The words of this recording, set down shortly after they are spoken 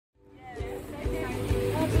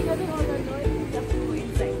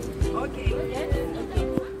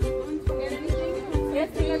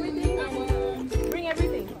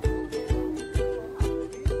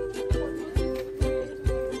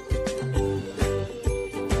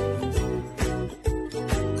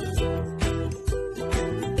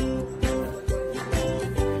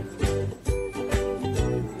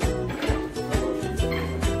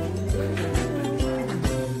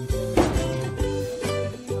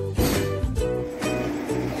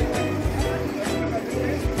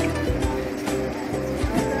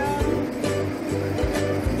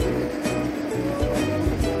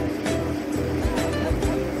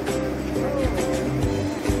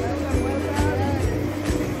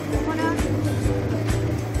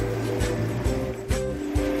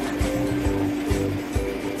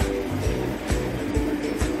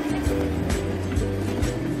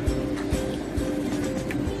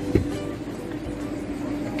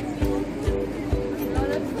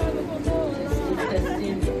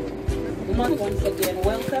Once again,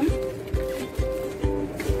 welcome.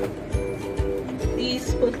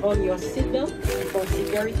 Please put on your seatbelt for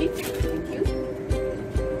security. Thank you.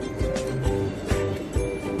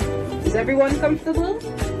 Is everyone comfortable?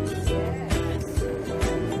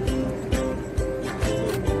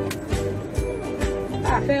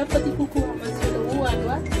 Ah, fais un petit coucou à monsieur le haut à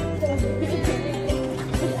droite.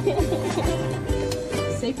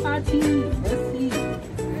 C'est parti. Merci.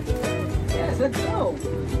 Yes, let's go.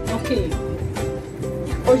 Ok.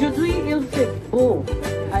 Aujourd'hui, il fait beau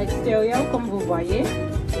à l'extérieur, comme vous voyez.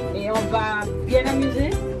 Et on va bien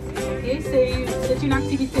amuser. Okay? C'est une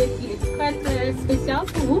activité qui est très, très spéciale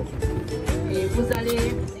pour vous. Et vous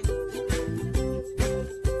allez...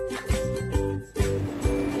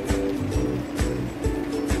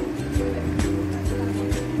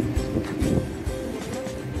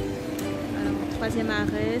 Troisième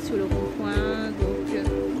arrêt sur le rond-point, donc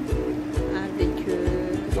avec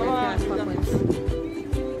la 3 points.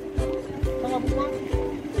 Ça va pour moi?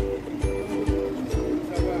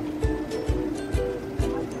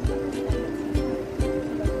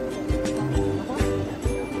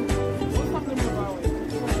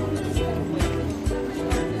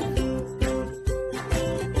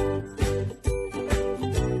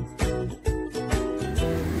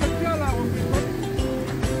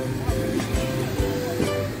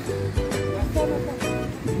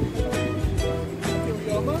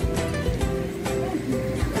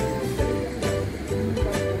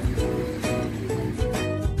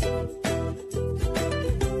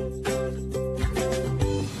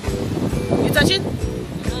 Touch it?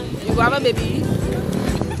 You grab a baby.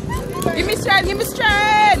 Give me strength, give me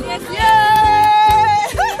strength. Yeah!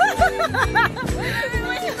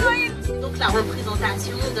 Donc la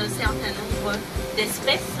représentation d'un certain nombre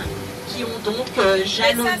d'espèces qui ont donc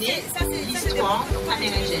jalonné l'histoire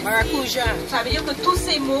amérindienne. Maracuja. Ça veut dire que tous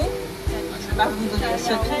ces mots, je ne vais pas vous donner le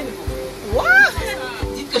secret, mais bon.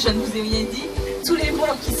 Dites que je ne vous ai rien dit. Tous les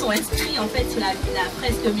mots qui sont inscrits en fait sur la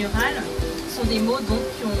fresque murale sont des mots donc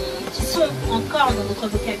qui sont encore dans notre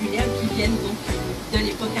vocabulaire, qui viennent donc de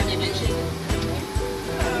l'époque amérindienne.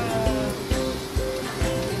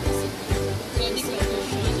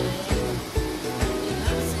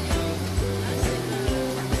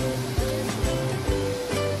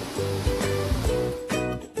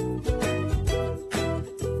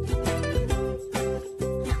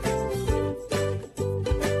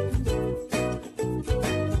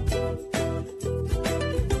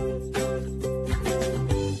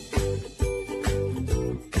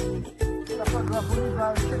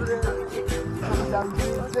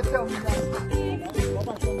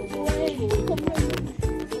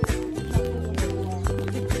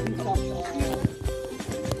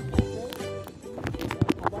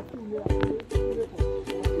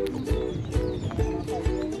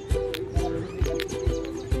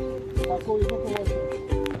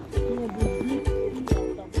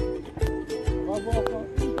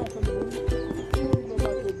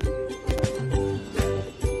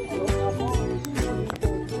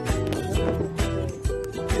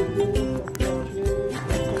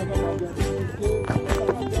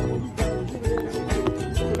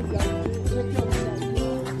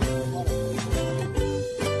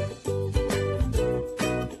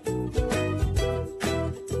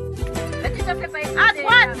 À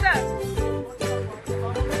droite!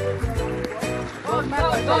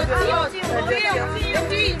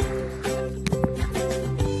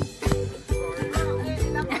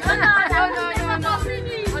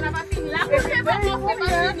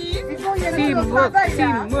 Teamwork, teamwork,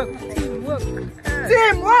 teamwork.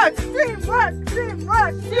 Teamwork, teamwork,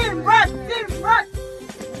 teamwork, teamwork, teamwork.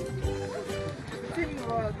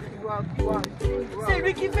 C'est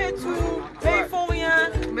lui qui fait tout, mais ils font rien.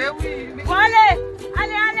 Mais oui. Bon, allez,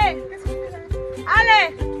 allez, allez. Allez.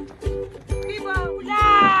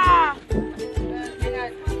 Là.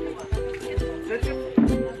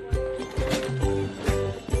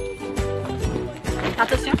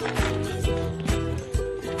 Attention.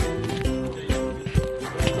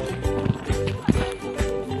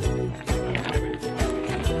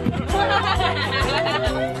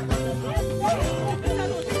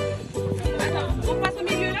 On passe au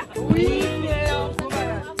milieu là? Oui.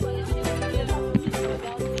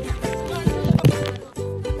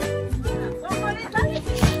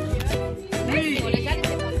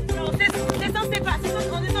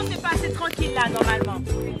 C'est tranquille là normalement.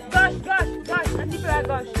 Gauche, gauche, gauche, un petit peu à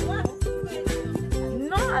gauche.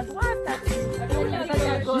 Non, à droite.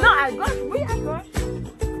 Non, à gauche, oui, à gauche.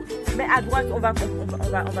 Mais à droite, on va se prendre.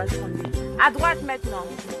 À droite maintenant.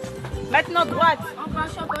 Maintenant droite. En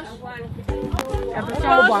gauche, en gauche.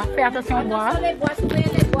 Attention au bois. Fais attention au bois.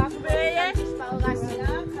 Surveillez les bois. Surveillez.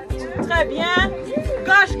 Très bien.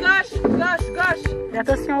 Gauche, gauche, gauche, gauche. Et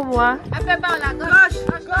attention au bois. Gauche,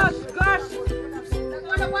 gauche, gauche.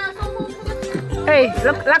 Hey,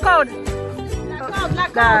 la corde. La corde, la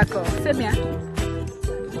corde. D'accord, c'est bien.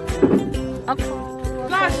 Encore.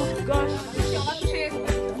 Gauche, gauche.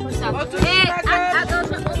 On touche la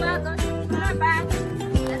gauche.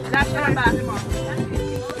 Lâche la barre.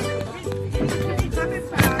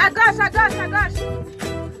 À gauche, à gauche, à gauche.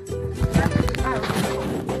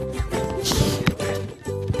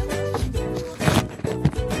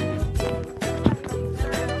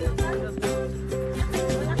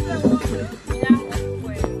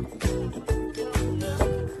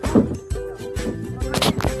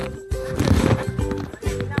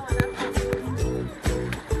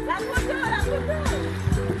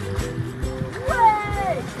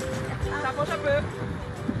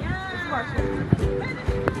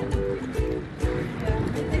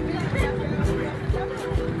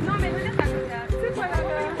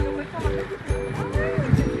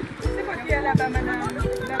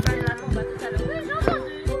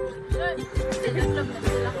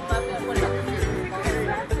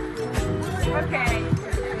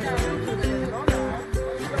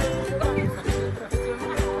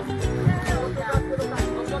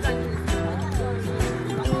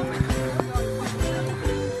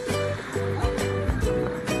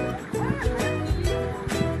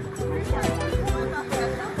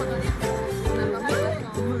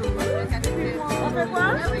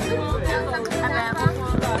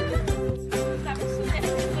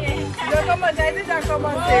 J'ai déjà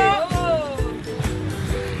commencé.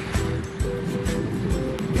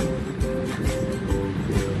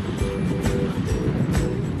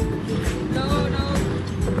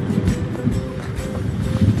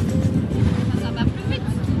 Ça va plus vite.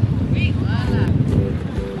 Oui, voilà.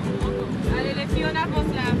 Allez les filles, on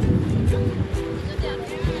avance là.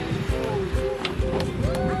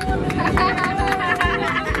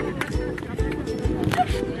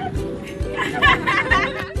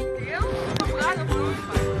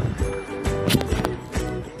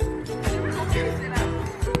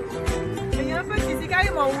 Il y a un petit, c'est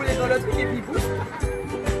carrément roulé dans le truc et puis boum.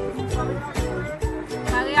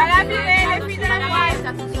 À la virée, les filles de la droite.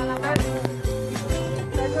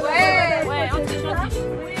 Ouais, on triche, on triche.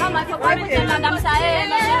 Non, mais il faut pas écouter Madame Saël,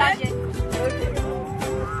 Madame Lagier.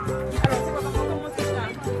 Alors, c'est quoi, comment on commence ça?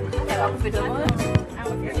 Elle va couper devant eux. Ah,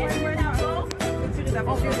 ok. Tirer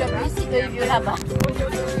d'abord. On fait le ici, eux, ils vieux là-bas.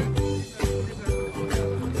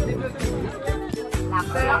 La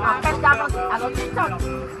peur empêche d'avancer. Alors tu tombes. De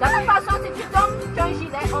toute façon, si tu tombes, tu as un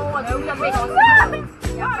gilet, on va te mettre comme ça.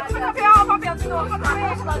 On va perdre tout.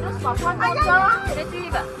 Doucement, prends ton temps et tu y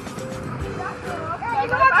vas.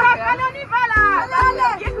 Allez, on y va là.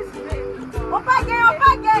 Allez. On pagaie, on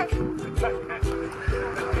pagaie.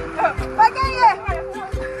 Pagaille.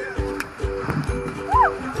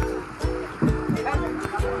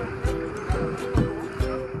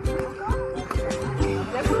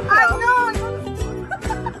 Ah non.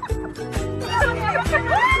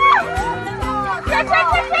 Lâche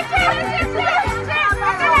la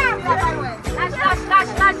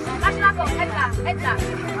Non.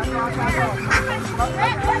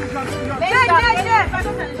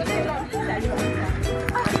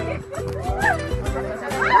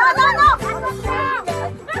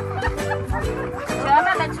 Je vais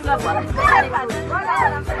me mettre sur la voie.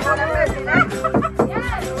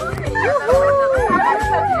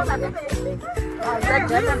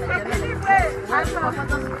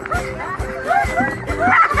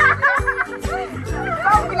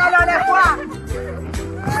 Il a dans les voies.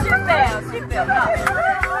 Super, super.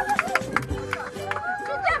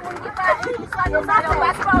 On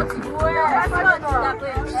passe pas au-dessus. Ouais, on passe pas au-dessus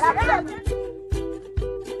d'après.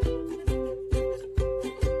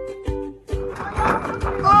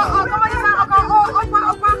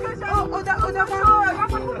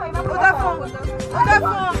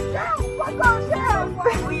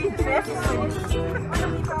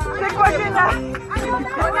 C'est quoi j'ai là?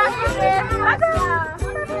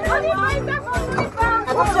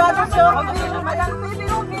 Attention, attention. Madame, fais des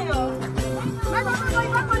longues. Madame, on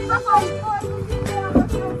y va fort.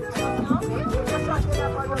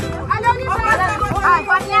 Allez, on y va.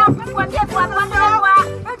 Poignée, vite, vite.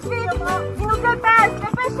 Il nous dépasse,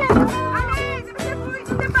 dépêchez. Allez, dépêchez-vous, il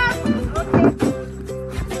nous dépasse.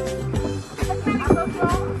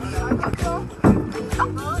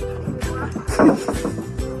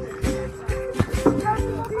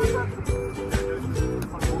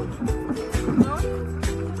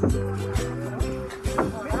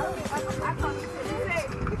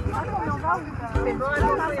 C'est bon,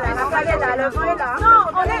 elle est là, le vent est là. Non,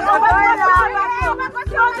 on va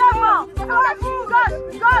continuer en avant. Gauche,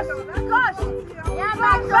 gauche, gauche.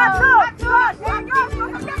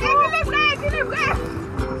 Équilibré.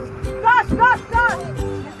 Gauche, gauche, gauche.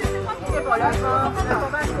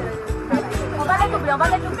 On va les doubler, on va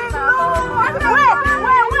les doubler.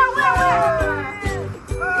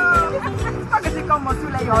 Pas que c'est comme mon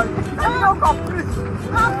soleil. C'est encore plus.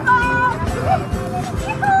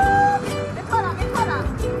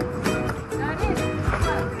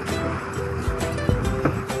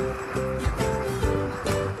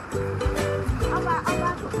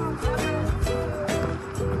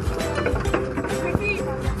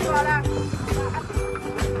 Voilà.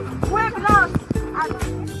 Oui, Blanche.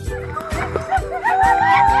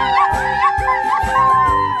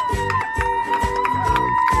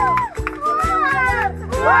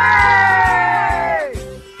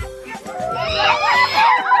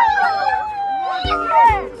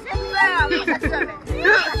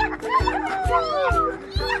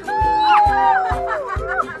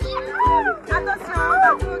 Attention,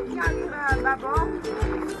 bateau qui arrive à bâbord.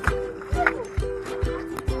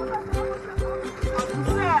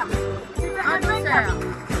 En douceur.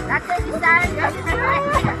 L'atterrissage.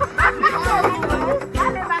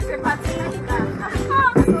 Allez, là, c'est parti.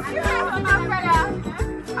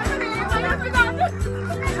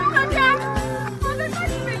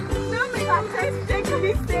 J'ai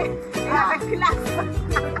glissé. Et avec classe.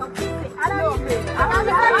 À l'arrivée. À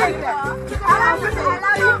l'arrivée. À l'arrivée.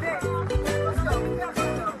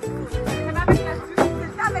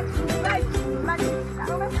 C'est avec une vague magnifique.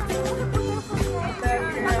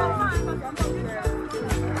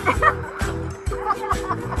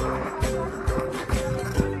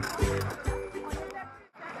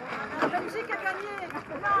 La Belgique a gagné.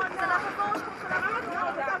 Non, c'est la revanche contre la France.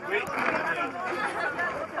 Oui.